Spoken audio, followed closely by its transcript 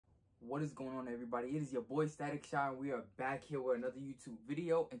What is going on, everybody? It is your boy Static Shine. We are back here with another YouTube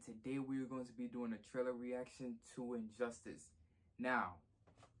video, and today we are going to be doing a trailer reaction to Injustice. Now,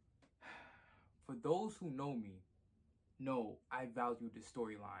 for those who know me, know I value the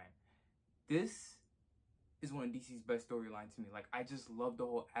storyline. This is one of DC's best storylines to me. Like, I just love the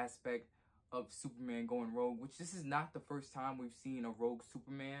whole aspect of Superman going rogue, which this is not the first time we've seen a rogue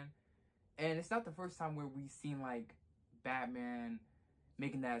Superman. And it's not the first time where we've seen, like, Batman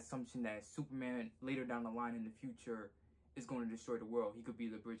making that assumption that Superman later down the line in the future is going to destroy the world. He could be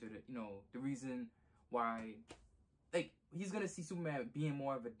the bridge of the, the reason why, like, he's going to see Superman being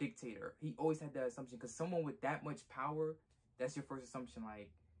more of a dictator. He always had that assumption because someone with that much power, that's your first assumption.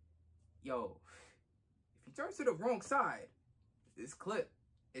 Like, yo, if he turns to the wrong side, it's clipped.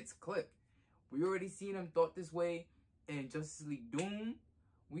 It's clipped. We already seen him thought this way in Justice League Doom.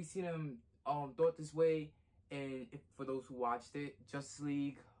 We seen him thought this way. And for those who watched it, Justice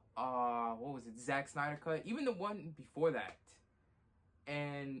League, what was it, Zack Snyder cut, even the one before that,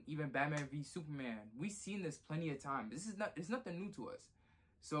 and even Batman v Superman, we've seen this plenty of times. It's nothing new to us.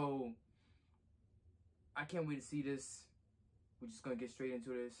 So I can't wait to see this. We're just gonna get straight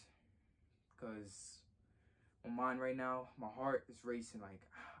into this because my mind right now, my heart is racing. Like,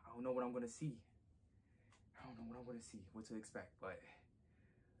 I don't know what I'm gonna see. I don't know what I'm gonna see, what to expect, but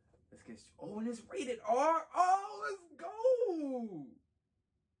let's get, oh, and it's rated R. Oh, let's go.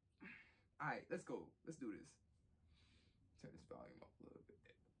 All right, let's go. Let's do this. Turn this volume up a little bit.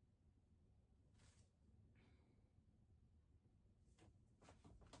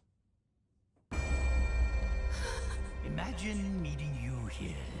 Imagine meeting you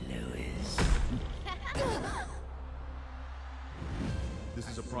here, Lois. This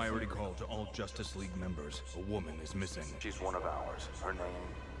is a priority call to all Justice League members. A woman is missing. She's one of ours. Her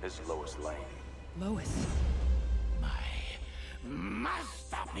name is Lois Lane. Lois. My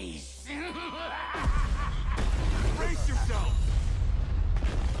masterpiece. Brace yourself!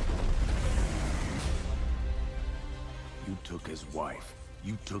 You took his wife.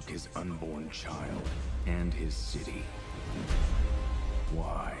 You took his unborn child. And his city.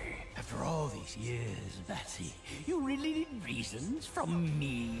 Why? After all these years, Batsy, you really need reasons from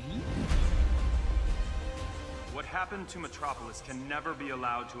me? What happened to Metropolis can never be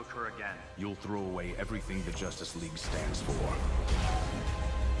allowed to occur again. You'll throw away everything the Justice League stands for.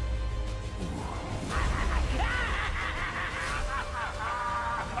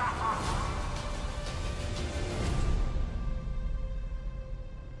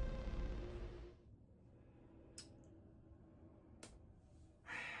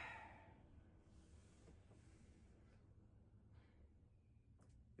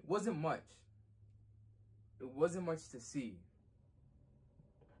 It wasn't much. It wasn't much to see.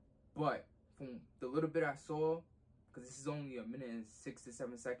 But from the little bit I saw, because this is only a minute and 6 to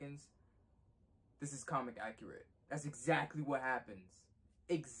 7 seconds, this is comic accurate. That's exactly what happens.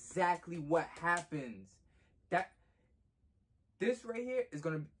 Exactly what happens. This right here is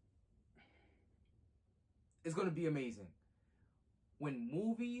gonna be amazing. When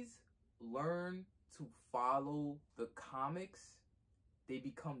movies learn to follow the comics, they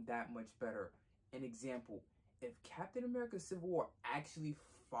become that much better. An example, if Captain America Civil War actually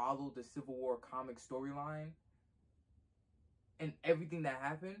followed the Civil War comic storyline and everything that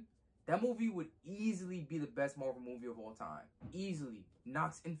happened, that movie would easily be the best Marvel movie of all time. Easily.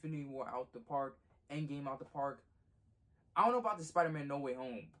 Knocks Infinity War out the park, Endgame out the park. I don't know about the Spider-Man No Way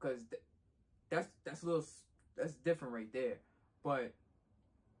Home, because that's different right there. But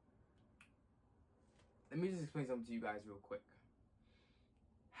let me just explain something to you guys real quick.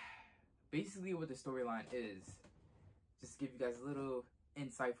 Basically, what the storyline is, just to give you guys a little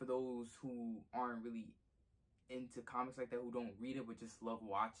insight for those who aren't really into comics like that, who don't read it, but just love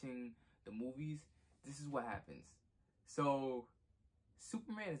watching the movies. This is what happens. So,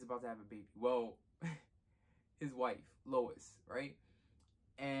 Superman is about to have a baby. Well, his wife, Lois, right?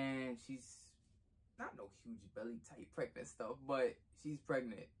 And she's not no huge belly type pregnant stuff, but she's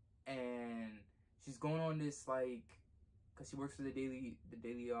pregnant. And she's going on this, like, because she works for the Daily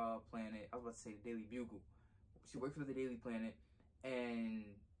Planet. I was about to say the Daily Bugle. She works for the Daily Planet, and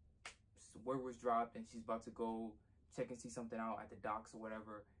word was dropped, and she's about to go check and see something out at the docks or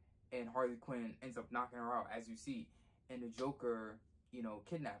whatever. And Harley Quinn ends up knocking her out, as you see. And the Joker,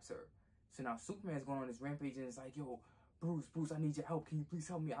 kidnaps her. So now Superman's going on this rampage, and it's like, yo, Bruce, I need your help. Can you please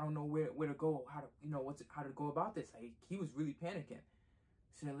help me? I don't know where to go, how to go about this. Like, he was really panicking.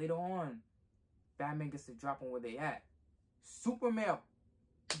 So then later on, Batman gets to drop on where they at. Superman,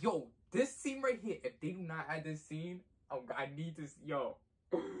 yo, this scene right here, if they do not have this scene, I need to, yo,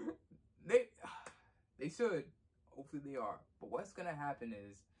 they should. Hopefully they are. But what's going to happen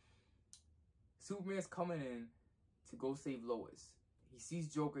is Superman's coming in to go save Lois. He sees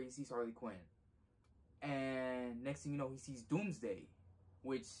Joker, he sees Harley Quinn. And next thing you know, he sees Doomsday.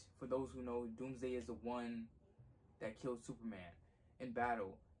 Which, for those who know, Doomsday is the one that killed Superman in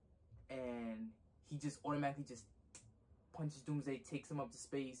battle. And he just automatically just punches Doomsday, takes him up to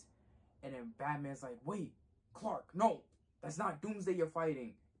space. And then Batman's like, wait, Clark, no, that's not Doomsday you're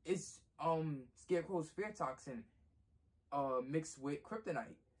fighting. It's Scarecrow's fear toxin mixed with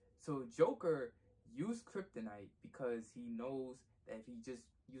kryptonite. So Joker used kryptonite because he knows that if he just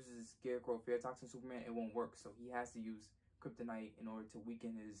uses Scarecrow fear toxin Superman, it won't work. So he has to use kryptonite in order to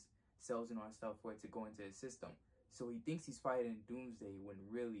weaken his cells and all that stuff for it to go into his system. So he thinks he's fighting Doomsday when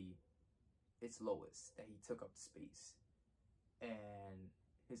really it's Lois that he took up to space and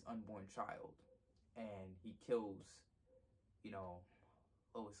his unborn child. And he kills, you know,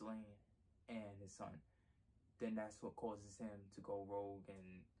 Lois Lane and his son. Then that's what causes him to go rogue.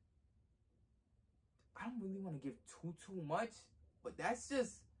 And I don't really want to give too much, but that's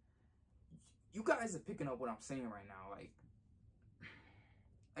just, you guys are picking up what I'm saying right now. Like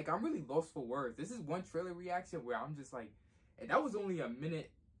I'm really lost for words. This is one trailer reaction where I'm just like, and that was only 1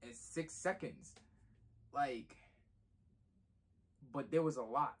 minute and 6 seconds. Like, but there was a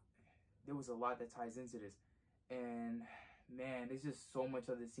lot. There was a lot that ties into this. And man, there's just so much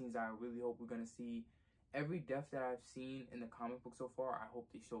other scenes that I really hope we're gonna see. Every death that I've seen in the comic book so far, I hope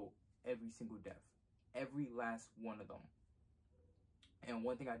they show every single death. Every last one of them. And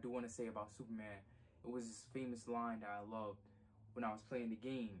one thing I do want to say about Superman, it was this famous line that I loved when I was playing the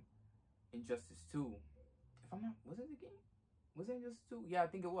game, Injustice 2. If I'm not, was it the game? Was it Injustice 2? Yeah, I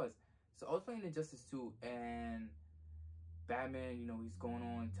think it was. So I was playing Injustice 2 and Batman, you know, he's going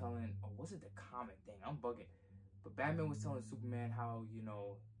on telling, or was it the comic thing? I'm bugging. But Batman was telling Superman how, you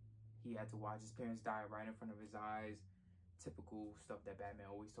know, he had to watch his parents die right in front of his eyes. Typical stuff that Batman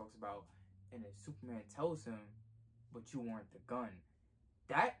always talks about. And then Superman tells him, but you weren't the gun.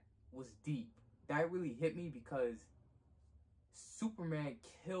 That was deep. That really hit me because Superman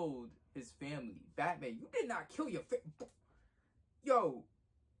killed his family. Batman, you did not kill your family. Yo,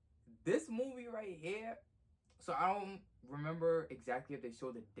 this movie right here, so I don't remember exactly if they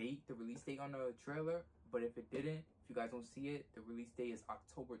showed the date, the release date on the trailer, but if it didn't, if you guys don't see it, the release date is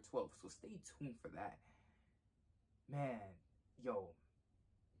October 12th, so stay tuned for that. Man, yo,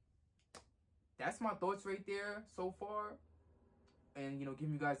 that's my thoughts right there so far. And, you know,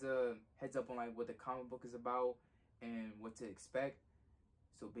 giving you guys a heads up on, like, what the comic book is about and what to expect.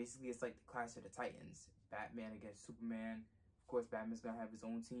 So, basically, it's like the Clash of the Titans. Batman against Superman. Of course, Batman's going to have his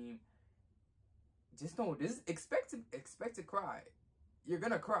own team. Just know, this expect to cry. You're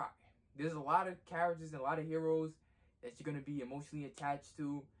going to cry. There's a lot of characters and a lot of heroes that you're going to be emotionally attached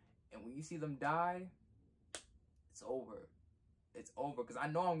to. And when you see them die, it's over. It's over. Because I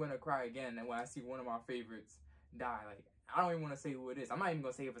know I'm going to cry again and when I see one of my favorites die. Like, I don't even want to say who it is. I'm not even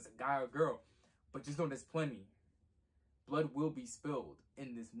going to say if it's a guy or girl. But just know there's plenty. Blood will be spilled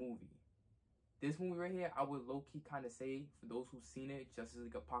in this movie. This movie right here, I would low-key kind of say, for those who've seen it, Justice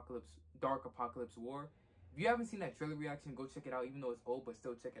League Apocalypse, Dark Apocalypse War. If you haven't seen that trailer reaction, go check it out. Even though it's old, but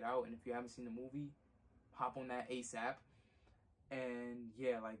still check it out. And if you haven't seen the movie, hop on that ASAP. And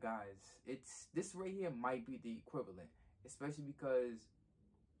yeah, like guys, this right here might be the equivalent. Especially because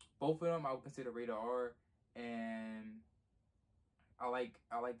both of them I would consider rated R. And I like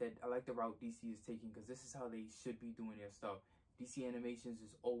the route DC is taking, because this is how they should be doing their stuff. DC Animations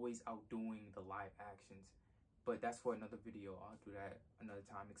is always outdoing the live actions. But that's for another video. I'll do that another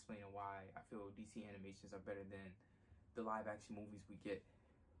time, explaining why I feel DC Animations are better than the live action movies we get.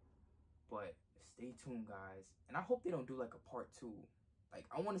 But stay tuned, guys. And I hope they don't do like a part 2. Like,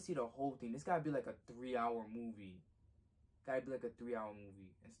 I want to see the whole thing. This gotta be like a 3-hour movie. Gotta be like a 3-hour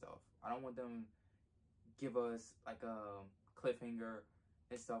movie and stuff. I don't want them give us like a cliffhanger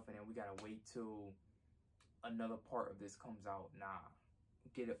and stuff, and then we gotta wait till another part of this comes out. Nah,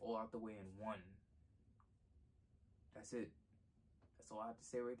 get it all out the way in one. That's it. That's all I have to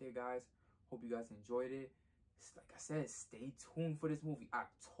say right there, guys. Hope you guys enjoyed it. Like I said, stay tuned for this movie.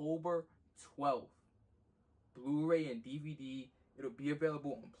 October 12th, Blu-ray and DVD. It'll be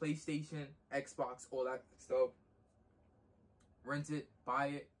available on PlayStation, Xbox, all that stuff. Rent it, buy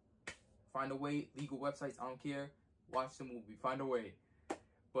it, find a way. Legal websites, I don't care. Watch the movie, find a way.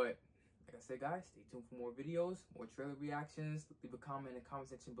 But like I said, guys, stay tuned for more videos, more trailer reactions. Leave a comment in the comment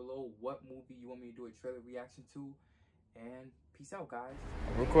section below what movie you want me to do a trailer reaction to. And peace out, guys.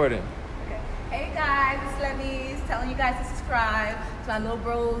 I'm recording. Okay. Hey guys, it's Lemis telling you guys to subscribe to my little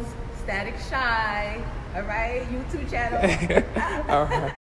bros, Static Shy. All right, YouTube channel. All right.